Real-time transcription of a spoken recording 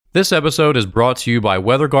This episode is brought to you by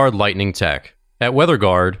WeatherGuard Lightning Tech. At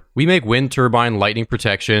WeatherGuard, we make wind turbine lightning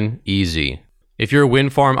protection easy. If you're a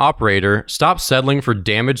wind farm operator, stop settling for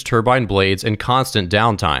damaged turbine blades and constant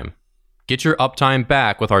downtime. Get your uptime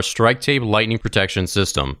back with our Strike Tape lightning protection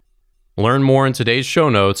system. Learn more in today's show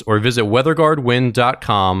notes or visit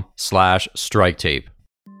weatherguardwind.com/striketape.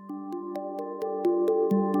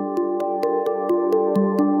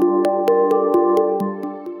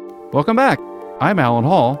 Welcome back. I'm Alan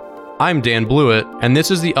Hall. I'm Dan Blewett, and this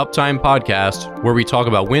is the Uptime Podcast, where we talk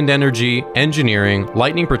about wind energy, engineering,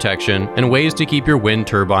 lightning protection, and ways to keep your wind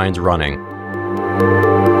turbines running.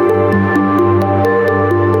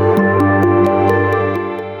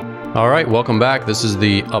 All right, welcome back. This is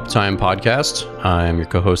the Uptime Podcast. I'm your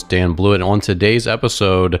co-host, Dan Blewett. On today's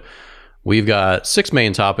episode, we've got 6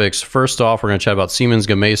 main topics. First off, we're going to chat about Siemens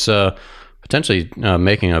Gamesa potentially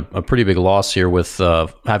making a pretty big loss here with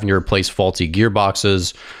having to replace faulty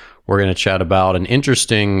gearboxes. We're going to chat about an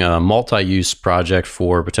interesting multi-use project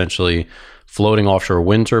for potentially floating offshore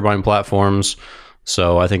wind turbine platforms.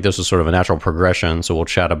 So I think this is sort of a natural progression. So we'll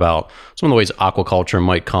chat about some of the ways aquaculture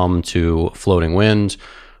might come to floating wind.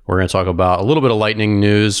 We're going to talk about a little bit of lightning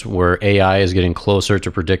news where AI is getting closer to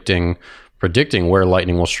predicting where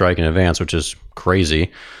lightning will strike in advance, which is crazy.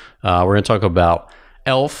 We're going to talk about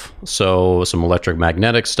ELF, so some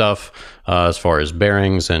electromagnetic stuff as far as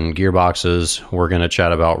bearings and gearboxes. We're going to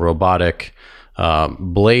chat about Robotic,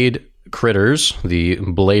 blade critters, the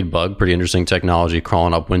BladeBug, pretty interesting technology,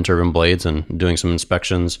 crawling up wind turbine blades and doing some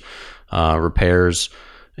inspections, repairs.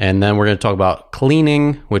 And then we're going to talk about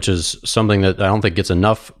cleaning, which is something that I don't think gets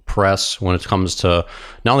enough press when it comes to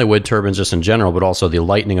not only wind turbines just in general, but also the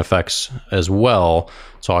lightning effects as well,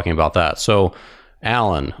 talking about that. So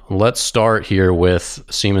Alan, let's start here with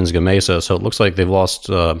Siemens Gamesa. So it looks like they've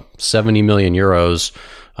lost 70 million euros,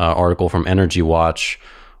 article from Energy Watch,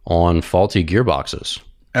 on faulty gearboxes.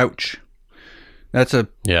 Ouch. That's a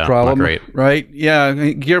problem, not great. Right? Yeah,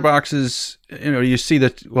 gearboxes, you see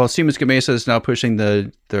that, well, Siemens Gamesa is now pushing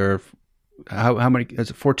their, how many,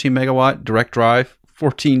 is it 14 megawatt direct drive?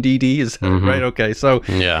 14 DD, is that right? Okay, so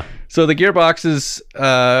yeah. So the gearboxes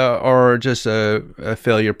are just a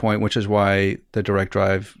failure point, which is why the direct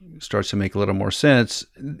drive starts to make a little more sense.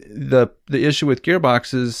 The issue with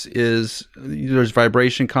gearboxes is there's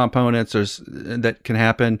vibration components that can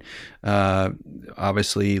happen.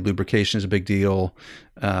 Obviously, lubrication is a big deal.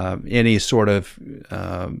 Any sort of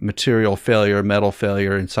material failure, metal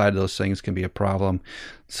failure inside of those things can be a problem.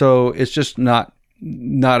 So it's just not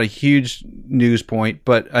a huge news point,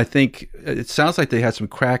 but I think it sounds like they had some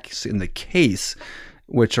cracks in the case,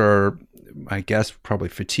 which are, I guess, probably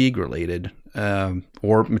fatigue related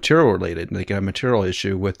or material related. They got a material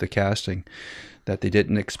issue with the casting that they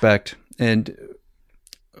didn't expect. And,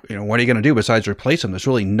 what are you going to do besides replace them? There's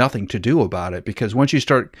really nothing to do about it, because once you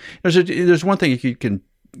start, there's one thing if you can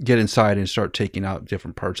get inside and start taking out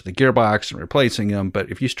different parts of the gearbox and replacing them. But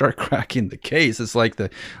if you start cracking the case, it's like the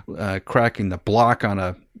cracking the block on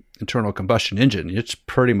a internal combustion engine. It's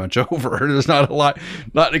pretty much over. There's not a lot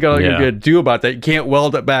you're going to do about that. You can't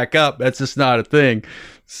weld it back up. That's just not a thing.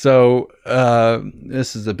 So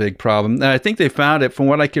this is a big problem. And I think they found it, from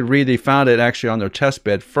what I could read, they found it actually on their test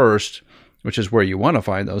bed first, which is where you want to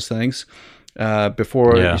find those things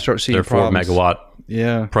before you start seeing their problems. 4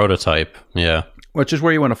 megawatt prototype. Yeah. Which is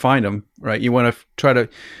where you want to find them, right? You want to try to.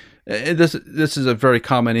 This is a very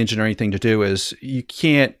common engineering thing to do. Is you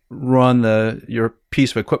can't run your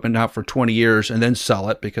piece of equipment out for 20 years and then sell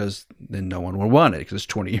it, because then no one will want it, because it's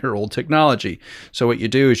 20-year-old technology. So what you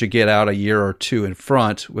do is you get out a year or two in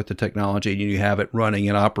front with the technology, and you have it running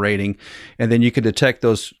and operating, and then you can detect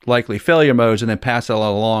those likely failure modes and then pass that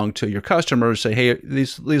along to your customers. Say, hey,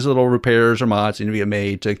 these little repairs or mods need to be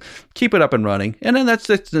made to keep it up and running, and then that's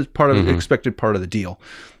part of the expected part of the deal.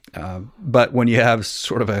 But when you have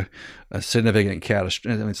sort of a significant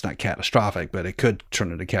it's not catastrophic, but it could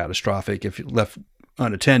turn into catastrophic if you left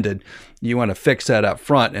unattended. You want to fix that up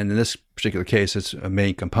front, and in this particular case, it's a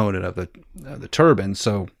main component of the turbine.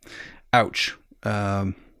 So, ouch!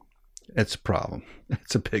 It's a problem.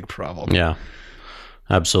 It's a big problem. Yeah,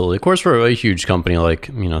 absolutely. Of course, for a huge company like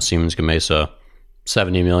Siemens Gamesa,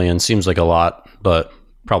 70 million seems like a lot, but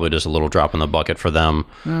probably just a little drop in the bucket for them,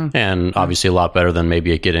 and obviously a lot better than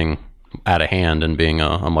maybe it getting out of hand and being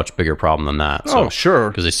a much bigger problem than that. So, sure.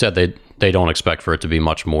 Because they said they don't expect for it to be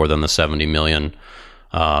much more than the 70 million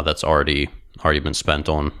that's already been spent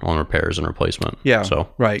on repairs and replacement. Yeah, so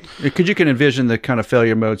right. Because you can envision the kind of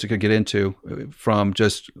failure modes it could get into, from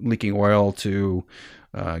just leaking oil to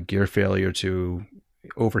gear failure to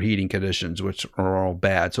overheating conditions, which are all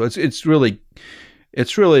bad. So it's really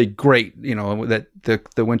it's really great, that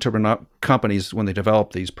the wind turbine companies, when they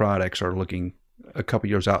develop these products, are looking a couple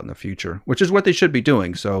years out in the future, which is what they should be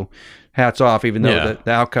doing. So hats off, even though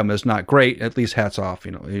the outcome is not great, at least hats off.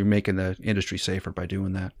 You're making the industry safer by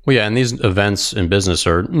doing that. Well, yeah, and these events in business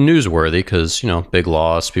are newsworthy because, big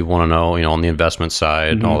loss, people want to know, on the investment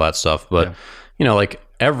side and all that stuff. But, like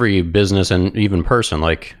every business and even person,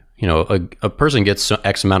 like, a person gets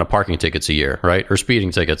X amount of parking tickets a year, right? Or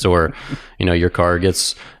speeding tickets, or, your car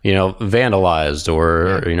gets, vandalized,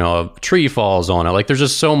 or, a tree falls on it. Like there's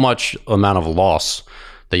just so much amount of loss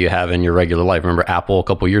that you have in your regular life. Remember Apple a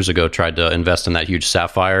couple of years ago tried to invest in that huge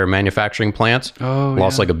sapphire manufacturing plant.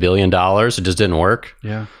 Lost like $1 billion. It just didn't work.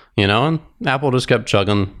 Yeah. And Apple just kept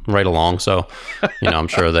chugging right along. So, I'm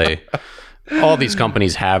sure all these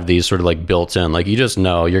companies have these sort of like built in, like you just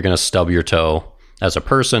know you're going to stub your toe as a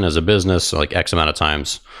person, as a business, like X amount of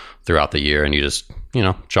times throughout the year. And you just,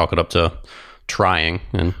 chalk it up to trying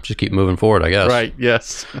and just keep moving forward, I guess. Right.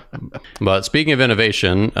 Yes. But speaking of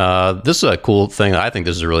innovation, this is a cool thing. I think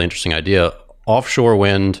this is a really interesting idea. Offshore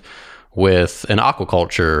wind with an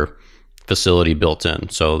aquaculture facility built in.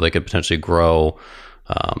 So they could potentially grow,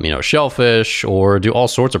 shellfish or do all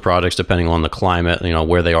sorts of projects depending on the climate,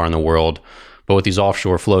 where they are in the world. But with these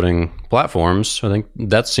offshore floating platforms, I think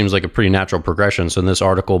that seems like a pretty natural progression. So in this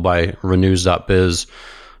article by renews.biz,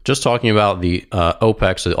 just talking about the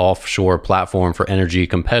OPEX, the offshore platform for energy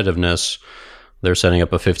competitiveness, they're setting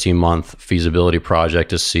up a 15-month feasibility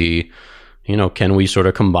project to see, can we sort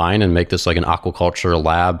of combine and make this like an aquaculture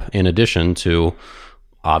lab in addition to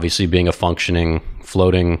obviously being a functioning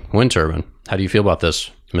floating wind turbine. How do you feel about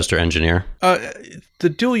this, Mr. Engineer? The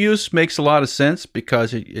dual use makes a lot of sense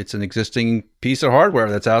because it's an existing piece of hardware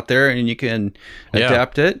that's out there and you can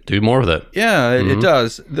adapt it. Do more with it. Yeah, it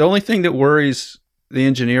does. The only thing that worries the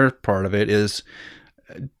engineer part of it is,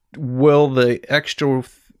 will the extra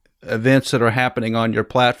events that are happening on your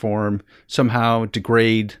platform somehow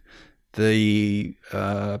degrade the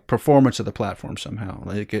performance of the platform somehow?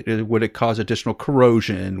 Like, would it cause additional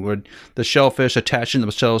corrosion? Would the shellfish attaching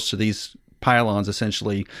themselves to these pylons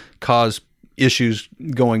essentially cause issues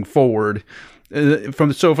going forward? From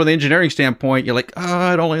the engineering standpoint, you're like,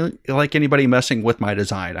 I don't like anybody messing with my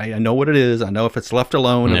design. I know what it is. I know if it's left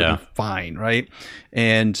alone, it'll be fine, right?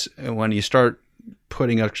 And when you start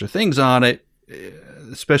putting extra things on it,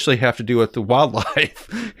 especially have to do with the wildlife,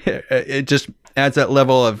 it just adds that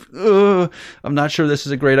level of, I'm not sure this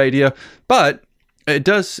is a great idea. But it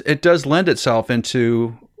does lend itself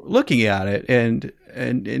into looking at it, and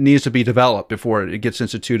it needs to be developed before it gets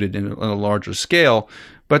instituted on a larger scale.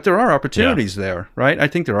 But there are opportunities there, right? I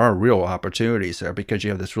think there are real opportunities there because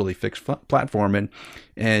you have this really fixed platform,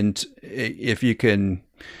 and if you can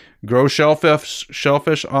grow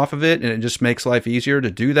shellfish off of it, and it just makes life easier to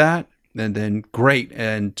do that, and then great.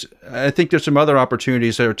 And I think there's some other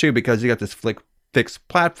opportunities there too, because you got this fixed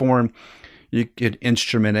platform. You could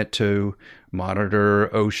instrument it to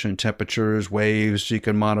monitor ocean temperatures, waves. You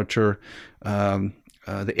can monitor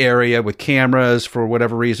the area with cameras for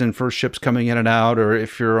whatever reason, for ships coming in and out, or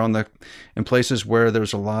if you're in places where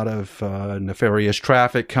there's a lot of nefarious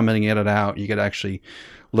traffic coming in and out, you could actually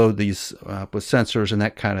load these with sensors and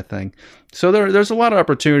that kind of thing. So there's a lot of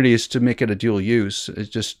opportunities to make it a dual use. It's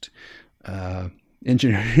just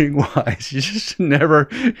engineering wise, you just never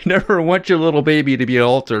want your little baby to be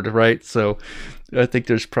altered, right? So I think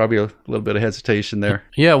there's probably a little bit of hesitation there.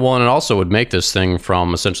 Yeah, well, and it also would make this thing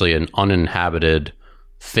from essentially an uninhabited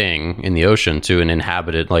thing in the ocean to an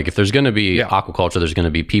inhabited, like if there's going to be aquaculture, there's going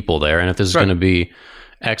to be people there. And if this is going to be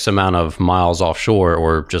X amount of miles offshore,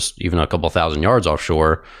 or just even a couple thousand yards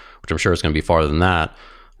offshore, which I'm sure it's going to be farther than that,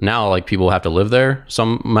 now like people have to live there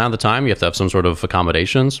some amount of the time. You have to have some sort of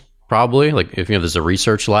accommodations, probably. Like if there's a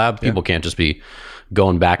research lab, people can't just be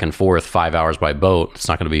going back and forth 5 hours by boat. It's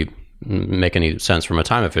not going to make any sense from a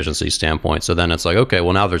time efficiency standpoint. So then it's like, okay,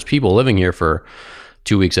 well now there's people living here for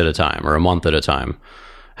 2 weeks at a time or a month at a time.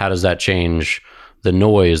 How does that change the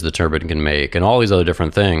noise the turbine can make and all these other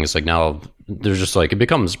different things? Like now there's just like,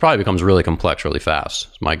 it probably becomes really complex really fast.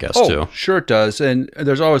 It's my guess too. Sure it does. And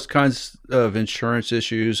there's always kinds of insurance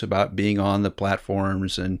issues about being on the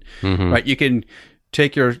platforms, and right, you can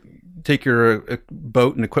take your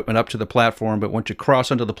boat and equipment up to the platform, but once you cross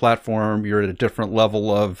onto the platform, you're at a different level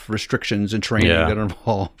of restrictions and training that are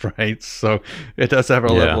involved, right? So it does have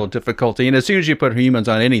a level of difficulty. And as soon as you put humans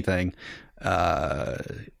on anything,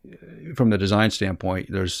 from the design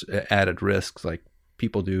standpoint, there's added risks, like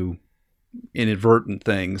people do inadvertent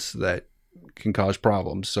things that can cause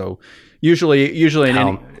problems. So usually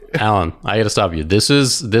in Alan, I got to stop you. This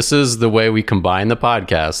is the way we combine the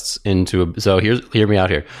podcasts into so hear me out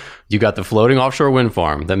here. You got the floating offshore wind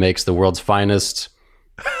farm that makes the world's finest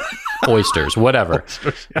oysters, whatever.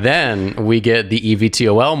 Then we get the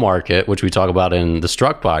EVTOL market, which we talk about in the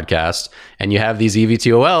Struck podcast, and you have these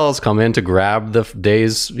EVTOLs come in to grab the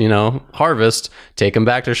day's, harvest, take them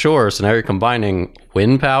back to shore. So now you're combining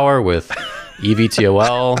wind power with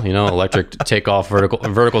EVTOL, electric takeoff,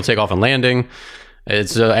 vertical takeoff and landing.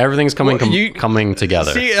 It's everything's coming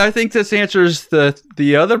together. See, I think this answers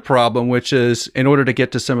the other problem, which is in order to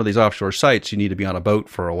get to some of these offshore sites, you need to be on a boat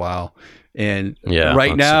for a while. And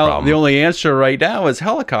right now, the only answer right now is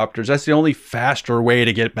helicopters. That's the only faster way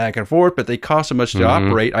to get back and forth, but they cost so much to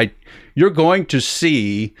operate. You're going to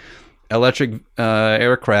see electric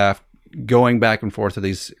aircraft going back and forth to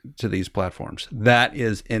these platforms. That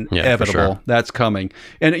is inevitable. Sure. That's coming.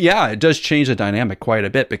 And it does change the dynamic quite a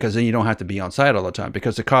bit, because then you don't have to be on site all the time,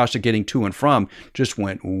 because the cost of getting to and from just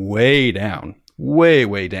went way down.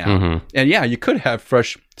 Way down. And you could have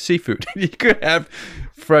fresh seafood. You could have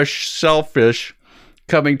fresh shellfish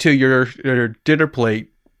coming to your dinner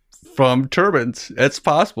plate from turbines. It's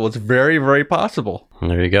possible. It's very, very possible.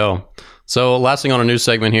 There you go. So last thing on our news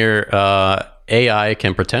segment here, AI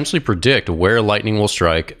can potentially predict where lightning will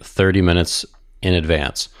strike 30 minutes in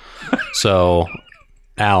advance. So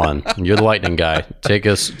Alan, you're the lightning guy. Take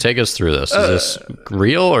us through this. Is this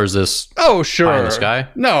real, or is this sure, pie in the sky?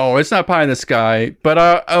 No, it's not pie in the sky. But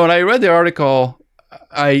when I read the article,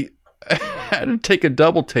 I had to take a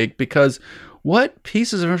double take, because what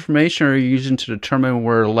pieces of information are you using to determine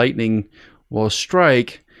where lightning will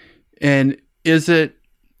strike? And is it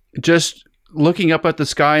just looking up at the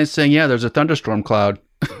sky and saying, there's a thunderstorm cloud?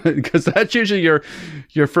 Because that's usually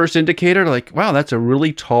your first indicator, like, wow, that's a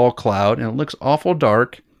really tall cloud and it looks awful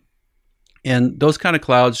dark. And those kind of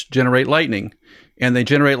clouds generate lightning, and they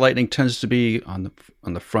generate lightning tends to be on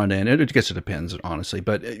the front end. It depends, honestly,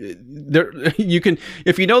 but you can,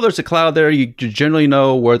 if you know there's a cloud there, you generally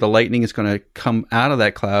know where the lightning is going to come out of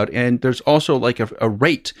that cloud. And there's also like a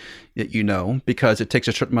rate that because it takes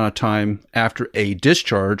a certain amount of time after a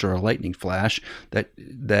discharge or a lightning flash that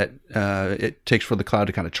it takes for the cloud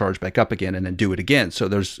to kind of charge back up again and then do it again. So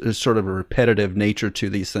there's sort of a repetitive nature to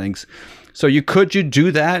these things. So could you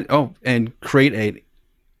do that? And create a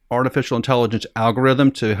artificial intelligence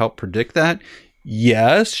algorithm to help predict that?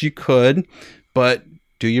 Yes, you could, but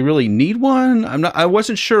do you really need one? I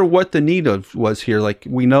wasn't sure what the need was here. Like,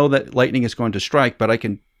 we know that lightning is going to strike, but I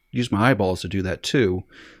can use my eyeballs to do that too.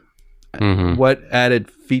 What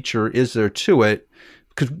added feature is there to it?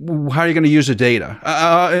 Because how are you going to use the data?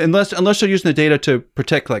 Unless they're using the data to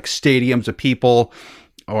protect like stadiums of people,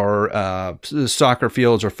 or soccer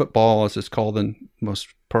fields, or football, as it's called in most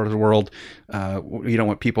part of the world. You don't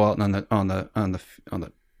want people out on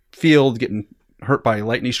the field getting hurt by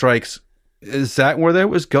lightning strikes. Is that where that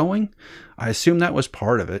was going? I assume that was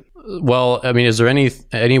part of it. Well, I mean, is there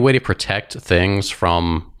any way to protect things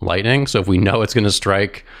from lightning? So if we know it's going to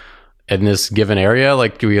strike in this given area,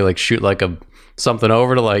 like, do we like shoot like something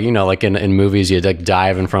over to like in movies, you like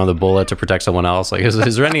dive in front of the bullet to protect someone else? Like,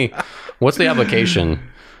 is there any? What's the application?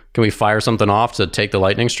 Can we fire something off to take the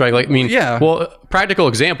lightning strike? Like, I mean, well, practical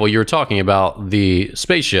example, you were talking about the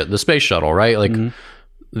space shuttle, right? Like,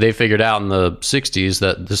 they figured out in the 60s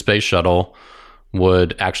that the space shuttle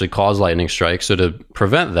would actually cause lightning strikes. So to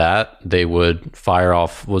prevent that, they would fire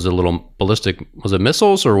off, was it little ballistic, was it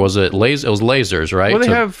missiles, or was it lasers? It was lasers, right? Well,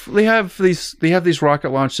 they have these rocket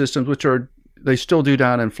launch systems, which they still do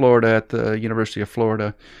down in Florida at the University of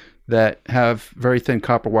Florida, that have very thin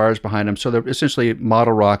copper wires behind them. So they're essentially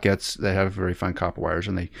model rockets that have very fine copper wires,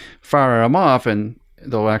 and they fire them off and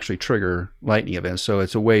they'll actually trigger lightning events. So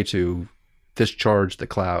it's a way to discharge the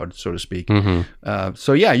cloud, so to speak.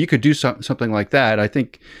 So you could do something like that. I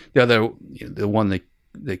think the one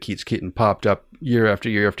that keeps getting popped up year after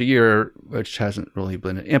year after year, which hasn't really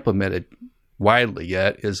been implemented widely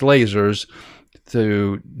yet, is lasers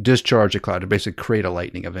to discharge a cloud, to basically create a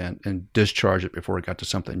lightning event and discharge it before it got to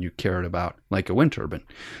something you cared about, like a wind turbine.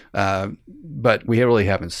 But we really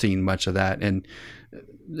haven't seen much of that. And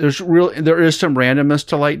there is some randomness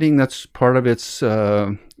to lightning. That's part of its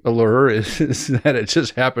allure, is that it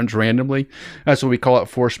just happens randomly. That's what we call it,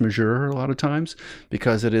 force majeure, a lot of times,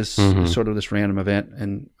 because it is sort of this random event.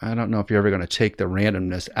 And I don't know if you're ever going to take the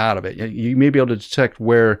randomness out of it. You may be able to detect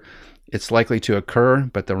where it's likely to occur,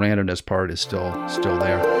 but the randomness part is still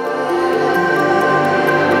there.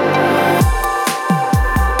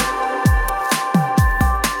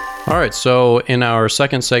 All right, so in our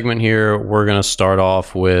second segment here, we're going to start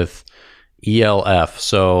off with ELF.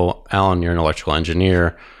 So, Alan, you're an electrical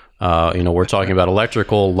engineer. We're talking about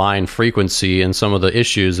electrical line frequency and some of the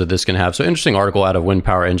issues that this can have. So, interesting article out of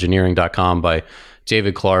windpowerengineering.com by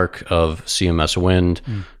David Clark of CMS Wind.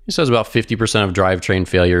 He says about 50% of drivetrain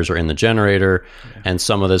failures are in the generator, and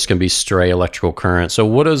some of this can be stray electrical current. So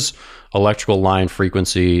what is electrical line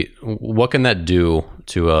frequency? What can that do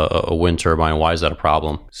to a wind turbine? Why is that a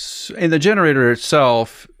problem? In the generator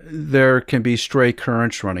itself, there can be stray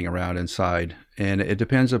currents running around inside, and it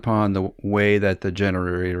depends upon the way that the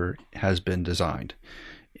generator has been designed.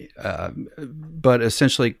 But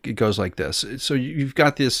essentially, it goes like this. So you've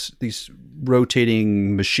got this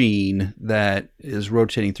rotating machine that is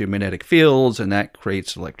rotating through magnetic fields, and that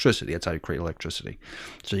creates electricity. That's how you create electricity.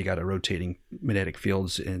 So you got a rotating magnetic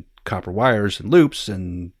fields in copper wires and loops,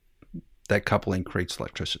 and that coupling creates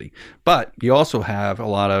electricity. But you also have a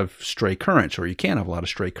lot of stray currents, or you can have a lot of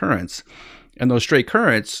stray currents. And those stray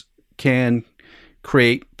currents can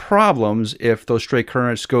create problems if those stray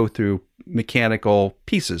currents go through mechanical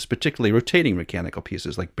pieces, particularly rotating mechanical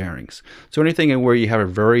pieces like bearings. So anything where you have a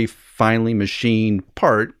very finely machined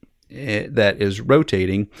part that is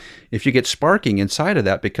rotating, if you get sparking inside of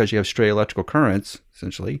that because you have stray electrical currents,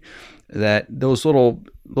 essentially, that those little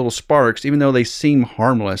sparks, even though they seem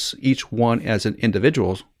harmless, each one as an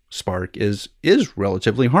individual spark is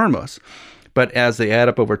relatively harmless. But as they add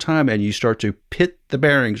up over time and you start to pit the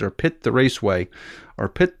bearings or pit the raceway or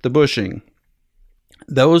pit the bushing,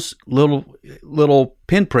 those little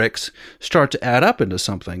pinpricks start to add up into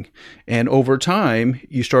something. And over time,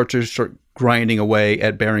 you start grinding away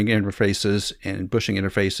at bearing interfaces and bushing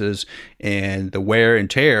interfaces, and the wear and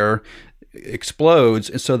tear explodes,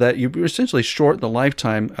 and so that you essentially shorten the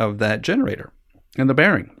lifetime of that generator and the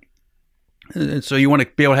bearing. And so you want to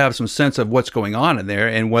be able to have some sense of what's going on in there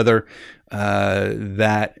and whether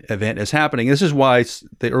that event is happening. This is why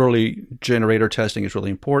the early generator testing is really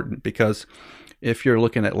important, because if you're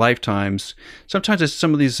looking at lifetimes, sometimes it's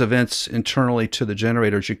some of these events internally to the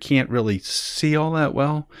generators you can't really see all that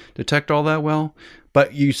well, detect all that well,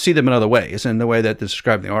 but you see them in other ways. And the way that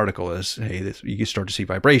described in the article is, hey, you start to see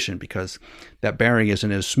vibration because that bearing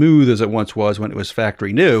isn't as smooth as it once was when it was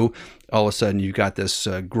factory new. All of a sudden, you've got this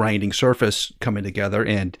grinding surface coming together,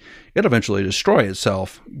 and it'll eventually destroy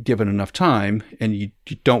itself given enough time, and you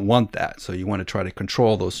don't want that. So you want to try to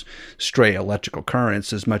control those stray electrical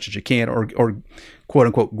currents as much as you can, or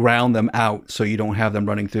quote-unquote ground them out so you don't have them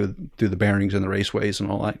running through the bearings and the raceways and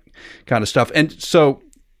all that kind of stuff. And so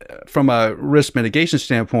from a risk mitigation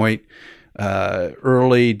standpoint,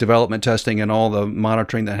 early development testing and all the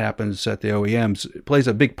monitoring that happens at the OEMs plays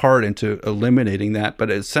a big part into eliminating that. But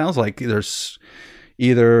it sounds like there's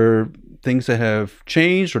either things that have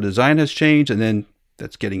changed or design has changed, and then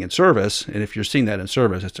that's getting in service. And if you're seeing that in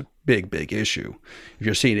service, it's a big issue. If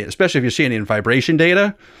you're seeing it, especially if you're seeing it in vibration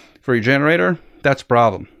data for your generator, that's a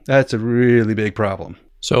problem. That's a really big problem.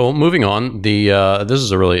 So moving on, this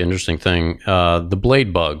is a really interesting thing, the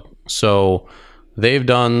BladeBug. So they've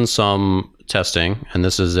done some testing, and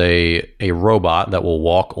this is a robot that will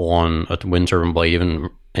walk on a wind turbine blade even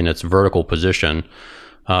in its vertical position.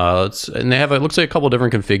 And they have, it looks like a couple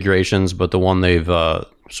different configurations, but the one they've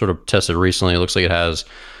sort of tested recently, it looks like it has,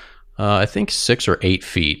 I think 6 or 8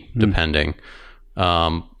 feet, depending.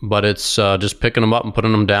 But it's just picking them up and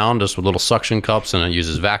putting them down just with little suction cups, and it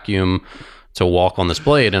uses vacuum to walk on this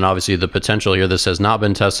blade. And obviously the potential here, this has not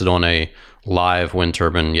been tested on a live wind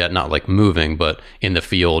turbine yet, not like moving, but in the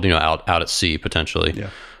field, out at sea potentially. Yeah.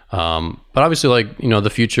 But obviously, the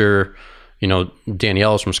future, Danny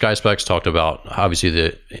Ellis from SkySpecs talked about obviously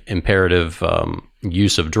the imperative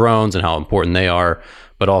use of drones and how important they are,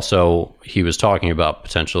 but also he was talking about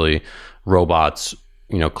potentially robots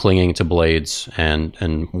clinging to blades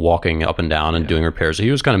and walking up and down and doing repairs. So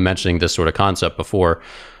he was kind of mentioning this sort of concept before.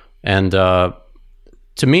 And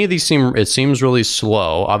to me, it seems really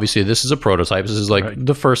slow. Obviously, this is a prototype. This is like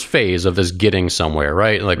the first phase of this getting somewhere,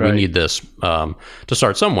 right? Like we need this to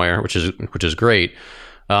start somewhere, which is great.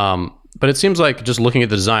 But it seems like, just looking at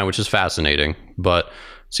the design, which is fascinating, but it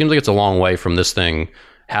seems like it's a long way from this thing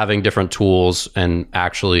having different tools and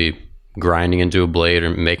actually grinding into a blade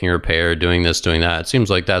or making a repair, doing this, doing that. It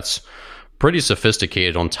seems like that's pretty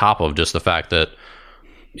sophisticated on top of just the fact that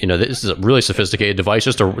this is a really sophisticated device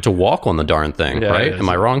just to walk on the darn thing, right? Am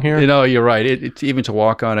I wrong here? You're right. It's even to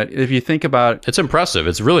walk on it. If you think about it, it's impressive.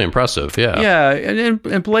 It's really impressive. Yeah. Yeah.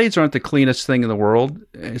 And blades aren't the cleanest thing in the world.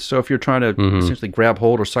 So if you're trying to essentially grab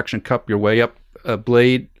hold or suction cup your way up a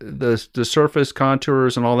blade, the surface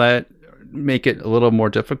contours and all that make it a little more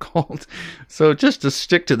difficult. So just to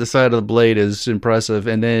stick to the side of the blade is impressive.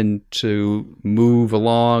 And then to move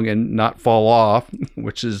along and not fall off,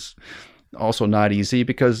 which is also not easy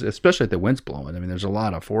because, especially if the wind's blowing, I mean, there's a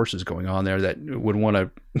lot of forces going on there that would want to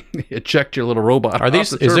eject your little robot. Are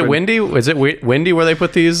these? Is it windy? Is it windy where they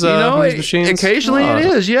put these, these machines? Occasionally it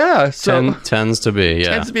is. Yeah. So tends to be.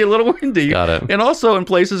 Yeah. Tends to be a little windy. Got it. And also in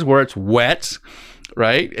places where it's wet,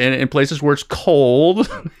 right? And in places where it's cold.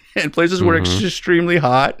 And places where it's extremely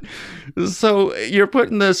hot. So you're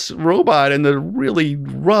putting this robot in the really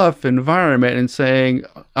rough environment and saying,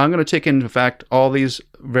 I'm going to take into fact all these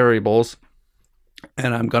variables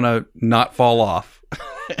and I'm going to not fall off,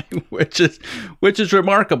 which is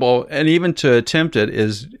remarkable. And even to attempt it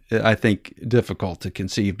is, I think, difficult to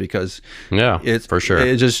conceive because it's for sure.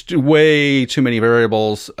 It's just way too many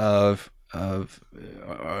variables of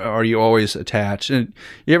are you always attached? And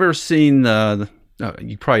you ever seen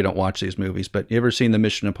you probably don't watch these movies, but you ever seen the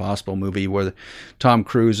Mission Impossible movie where Tom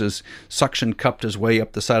Cruise is suction cupped his way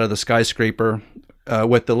up the side of the skyscraper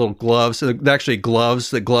with the little gloves? They're actually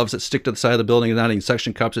gloves, the gloves that stick to the side of the building, and not even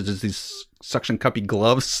suction cups. It's just these suction cuppy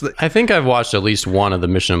gloves. I think I've watched at least one of the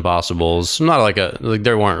Mission Impossibles. Not like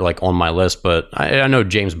they weren't like on my list, but I know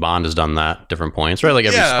James Bond has done that at different points, right? Like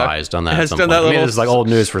every spy has done that at some point. I mean, it's like old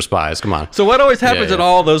news for spies. Come on. So what always happens in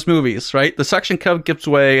all those movies, right? The suction cup gives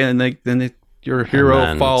way, and then your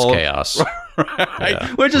hero falls. It's chaos. Right?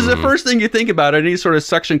 Yeah. Which is the first thing you think about any sort of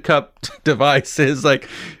suction cup device is like,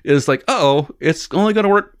 oh, it's only going to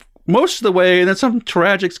work most of the way, and then something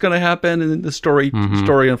tragic's going to happen, and then the story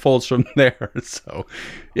unfolds from there. So,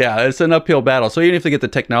 yeah, it's an uphill battle. So even if they get the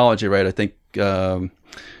technology right, I think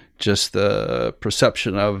just the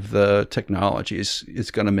perception of the technology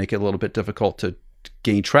is going to make it a little bit difficult to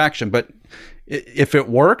gain traction. But if it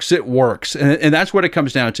works, it works. And that's what it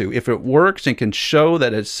comes down to. If it works and can show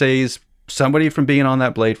that it saves somebody from being on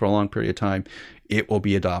that blade for a long period of time, it will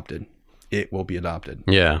be adopted. It will be adopted.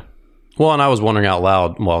 Yeah. Well, and I was wondering out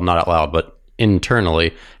loud, well, not out loud, but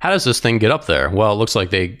internally, how does this thing get up there? Well, it looks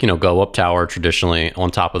like they, go up tower traditionally on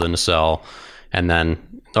top of the nacelle, and then,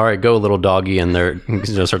 all right, go little doggy, and there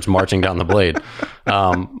starts marching down the blade.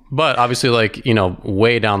 But obviously,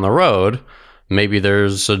 way down the road, maybe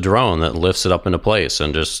there's a drone that lifts it up into place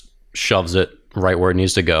and just shoves it right where it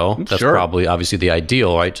needs to go. That's probably obviously the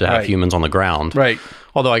ideal, right? To have humans on the ground. Right.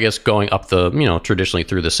 Although I guess going up the, traditionally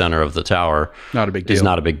through the center of the tower not a big deal. Is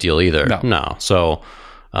not a big deal either. No. So,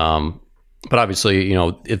 but obviously,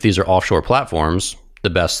 if these are offshore platforms, the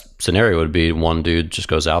best scenario would be one dude just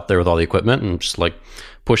goes out there with all the equipment and just like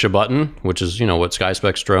push a button, which is, what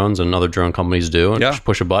SkySpecs drones and other drone companies do. And just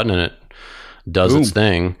push a button and it does its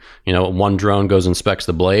thing. One drone goes and inspects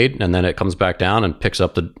the blade, and then it comes back down and picks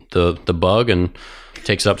up the bug and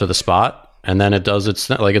takes it up to the spot. And then it does its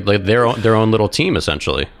like their own little team,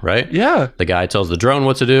 essentially, right? Yeah. The guy tells the drone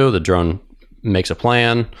what to do. The drone makes a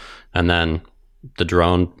plan, and then the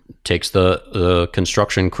drone takes the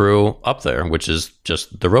construction crew up there, which is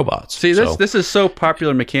just the robots. See, this is so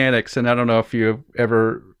popular mechanics, and I don't know if you've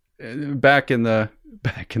ever back in the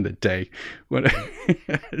day when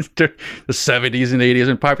the 70s and 80s,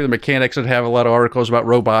 and Popular Mechanics would have a lot of articles about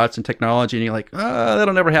robots and technology, and you're like,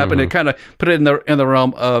 that'll never happen. It kind of put it in the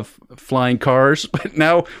realm of flying cars, but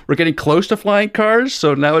now we're getting close to flying cars,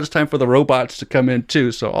 so now it's time for the robots to come in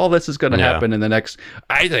too. So all this is going to happen in the next,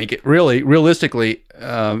 I think, realistically,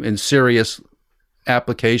 in serious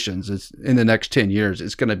applications, it's in the next 10 years.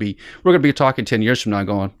 We're going to be talking 10 years from now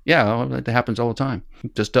going, that happens all the time.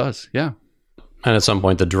 It just does. Yeah. And at some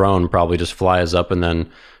point, the drone probably just flies up, and then,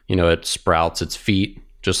 it sprouts its feet,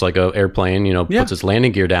 just like an airplane, puts its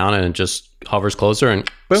landing gear down, and it just hovers closer and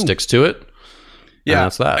sticks to it. Yeah. And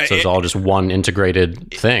that's that. So it's all just one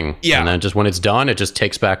integrated thing. Yeah. And then just when it's done, it just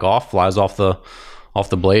takes back off, flies off the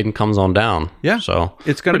blade, and comes on down. Yeah. So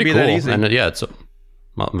it's going to be cool. That easy. And it's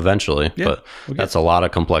eventually, but that's a lot of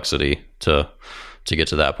complexity to get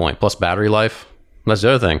to that point. Plus battery life. That's the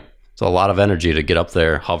other thing. It's a lot of energy to get up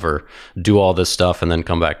there, hover, do all this stuff, and then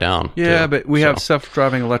come back down. Yeah, but we have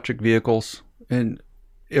self-driving electric vehicles, and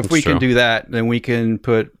if we can do that, then we can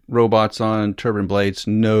put robots on turbine blades,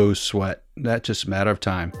 no sweat. That's just a matter of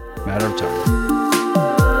time.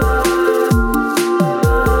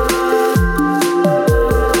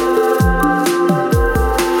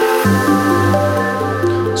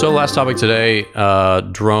 So last topic today,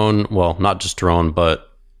 drone, well, not just drone, but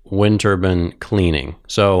wind turbine cleaning.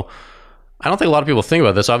 So I don't think a lot of people think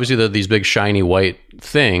about this. Obviously, they're these big shiny white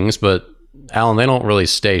things, but Alan, they don't really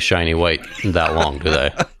stay shiny white that long, do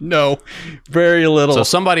they? No, very little. So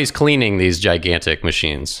somebody's cleaning these gigantic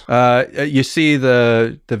machines. You see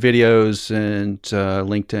the videos and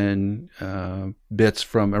LinkedIn bits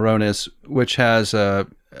from Aronis, which has a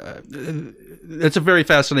it's a very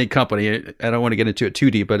fascinating company. I don't want to get into it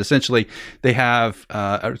too deep, but essentially they have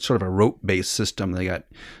sort of a rope-based system. They got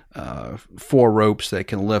 4 ropes that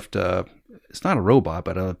can lift it's not a robot,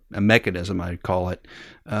 but a mechanism, I'd call it,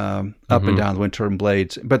 up and down the wind turbine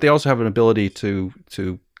blades. But they also have an ability to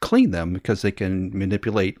clean them because they can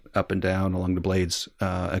manipulate up and down along the blades,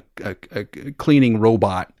 a cleaning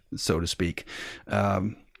robot, so to speak,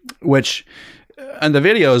 which in the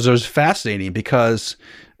videos is fascinating because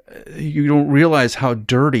you don't realize how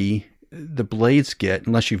dirty the blades get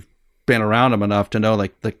unless you've been around them enough to know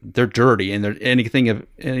like they're dirty, and any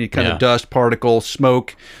kind of dust, particle,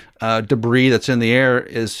 smoke, debris that's in the air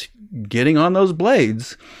is getting on those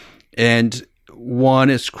blades, and one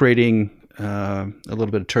is creating a little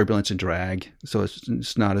bit of turbulence and drag, so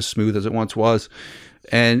it's not as smooth as it once was,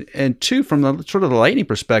 and 2, from the sort of the lightning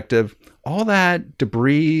perspective, all that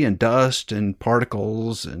debris and dust and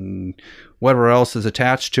particles and whatever else is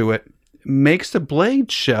attached to it makes the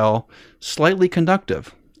blade shell slightly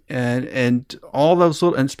conductive. And all those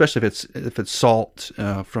little, and especially if it's salt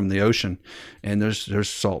from the ocean, and there's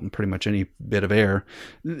salt in pretty much any bit of air,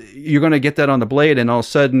 you're going to get that on the blade, and all of a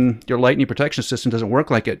sudden your lightning protection system doesn't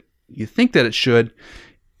work like you think that it should.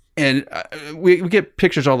 And we get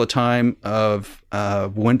pictures all the time of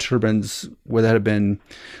wind turbines where there have been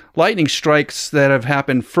lightning strikes that have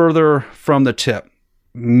happened further from the tip,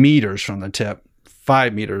 meters from the tip,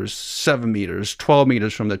 5 meters, 7 meters, 12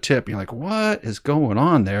 meters from the tip. You're like, what is going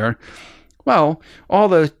on there? Well, all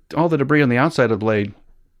the debris on the outside of the blade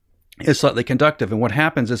is slightly conductive. And what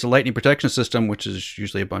happens is the lightning protection system, which is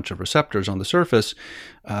usually a bunch of receptors on the surface,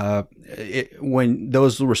 when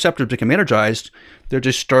those receptors become energized, they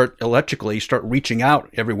just start reaching out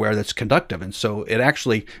everywhere that's conductive. And so it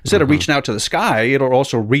actually, instead of reaching out to the sky, it'll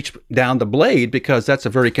also reach down the blade because that's a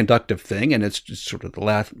very conductive thing. And it's just sort of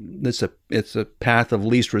it's a path of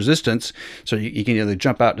least resistance. So you can either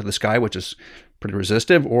jump out to the sky, which is pretty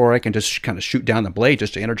resistive, or I can just kind of shoot down the blade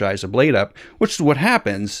just to energize the blade up, which is what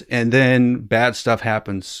happens. And then bad stuff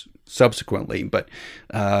happens subsequently. But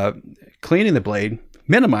cleaning the blade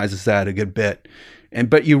minimizes that a good bit.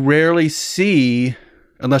 But you rarely see,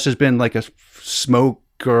 unless there's been like a smoke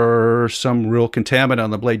or some real contaminant on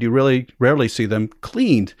the blade, you really rarely see them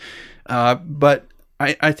cleaned. But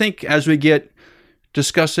I think as we get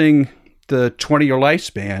discussing the 20-year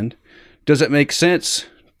lifespan, does it make sense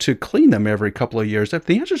to clean them every couple of years?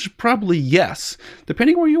 The answer is probably yes.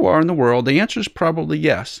 Depending where you are in the world, the answer is probably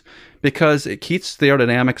yes, because it keeps the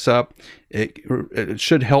aerodynamics up. It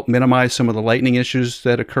should help minimize some of the lightning issues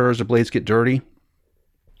that occur as the blades get dirty,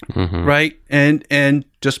 right? And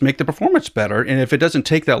just make the performance better. And if it doesn't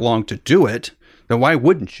take that long to do it, then why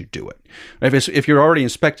wouldn't you do it? If you're already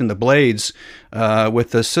inspecting the blades with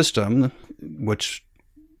the system, which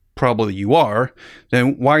probably you are,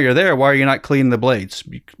 then while you're there, why are you not cleaning the blades?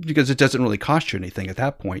 Because it doesn't really cost you anything at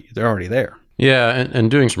that point. They're already there. Yeah,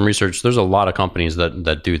 and doing some research, there's a lot of companies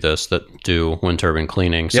that do this, that do wind turbine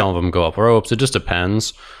cleaning. Some of them go up ropes. It just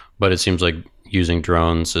depends, but it seems like using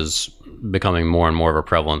drones is becoming more and more of a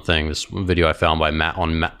prevalent thing. This video I found by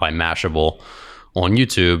Mashable on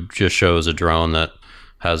YouTube just shows a drone that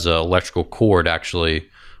has an electrical cord actually,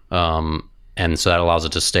 and so that allows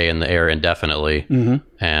it to stay in the air indefinitely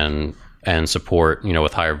and support,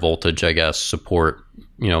 with higher voltage, I guess, support,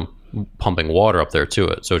 pumping water up there to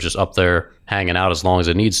it. So it's just up there hanging out as long as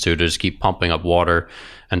it needs to just keep pumping up water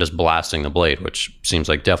and just blasting the blade, which seems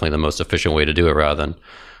like definitely the most efficient way to do it rather than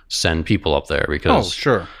send people up there. Because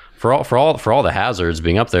for all the hazards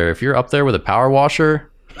being up there, if you're up there with a power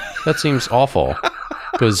washer, that seems awful.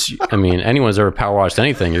 Because, anyone who's ever power washed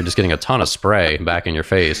anything, you're just getting a ton of spray back in your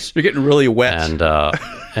face. You're getting really wet.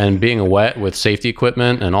 And being wet with safety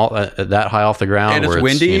equipment and all that high off the ground. And it's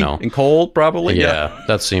windy and cold, probably. Yeah,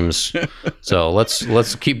 that seems... So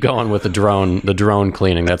let's keep going with the drone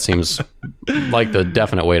cleaning. That seems like the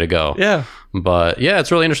definite way to go. Yeah. But yeah,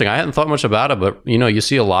 it's really interesting. I hadn't thought much about it, but you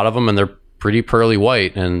see a lot of them and they're pretty pearly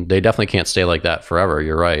white, and they definitely can't stay like that forever.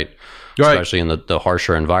 You're right. Especially in the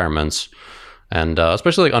harsher environments. And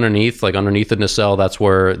especially underneath the nacelle, that's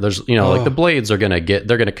where there's, like the blades they're going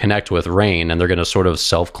to connect with rain, and they're going to sort of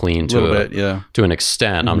self-clean to an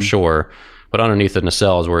extent, I'm sure. But underneath the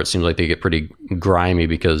nacelle is where it seems like they get pretty grimy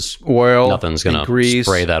because oil, nothing's going to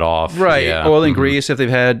spray that off. Right. Yeah. Oil and grease, if they've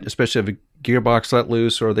had, especially if a gearbox let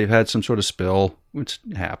loose or they've had some sort of spill, which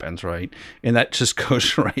happens, right? And that just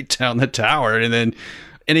goes right down the tower. And then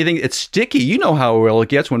it's sticky. You know how oil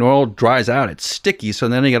gets when oil dries out. It's sticky. So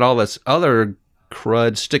then you get all this other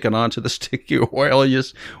crud sticking onto the sticky oil. You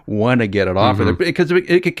just want to get it off of there because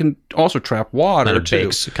it can also trap water. And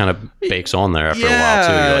it kind of bakes on there after a while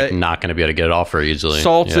too. You're like not going to be able to get it off very easily.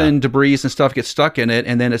 Salts and debris and stuff get stuck in it,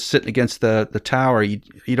 and then it's sitting against the tower. You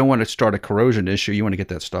don't want to start a corrosion issue. You want to get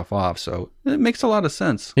that stuff off. So it makes a lot of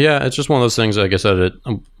sense. Yeah, it's just one of those things. Like I said,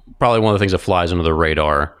 probably one of the things that flies under the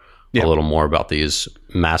radar a little more about these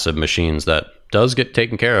massive machines that does get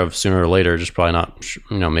taken care of sooner or later, just probably not,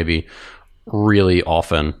 maybe really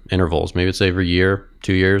often intervals. Maybe it's every year,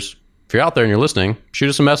 2 years. If you're out there and you're listening, shoot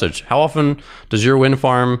us a message. How often does your wind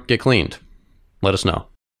farm get cleaned? Let us know.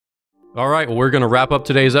 All right, well, we're going to wrap up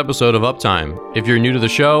today's episode of Uptime. If you're new to the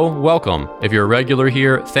show, welcome. If you're a regular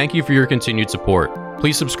here, thank you for your continued support.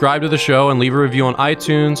 Please subscribe to the show and leave a review on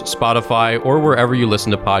iTunes, Spotify, or wherever you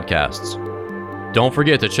listen to podcasts. Don't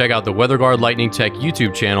forget to check out the WeatherGuard Lightning Tech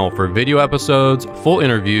YouTube channel for video episodes, full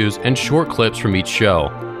interviews, and short clips from each show.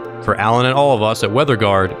 For Alan and all of us at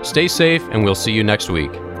WeatherGuard, stay safe, and we'll see you next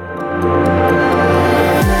week.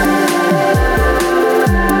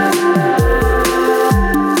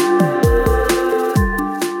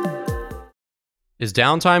 Is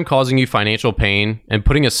downtime causing you financial pain and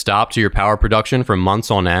putting a stop to your power production for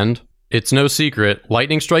months on end? It's no secret,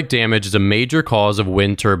 lightning strike damage is a major cause of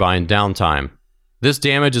wind turbine downtime. This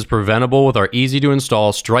damage is preventable with our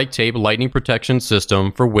easy-to-install strike tape lightning protection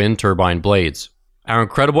system for wind turbine blades. Our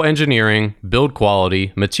incredible engineering, build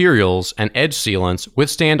quality, materials, and edge sealants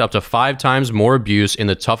withstand up to 5 times more abuse in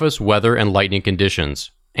the toughest weather and lightning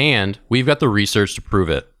conditions. And we've got the research to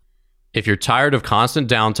prove it. If you're tired of constant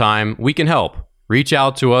downtime, we can help. Reach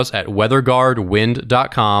out to us at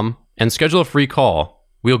weatherguardwind.com and schedule a free call.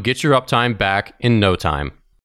 We'll get your uptime back in no time.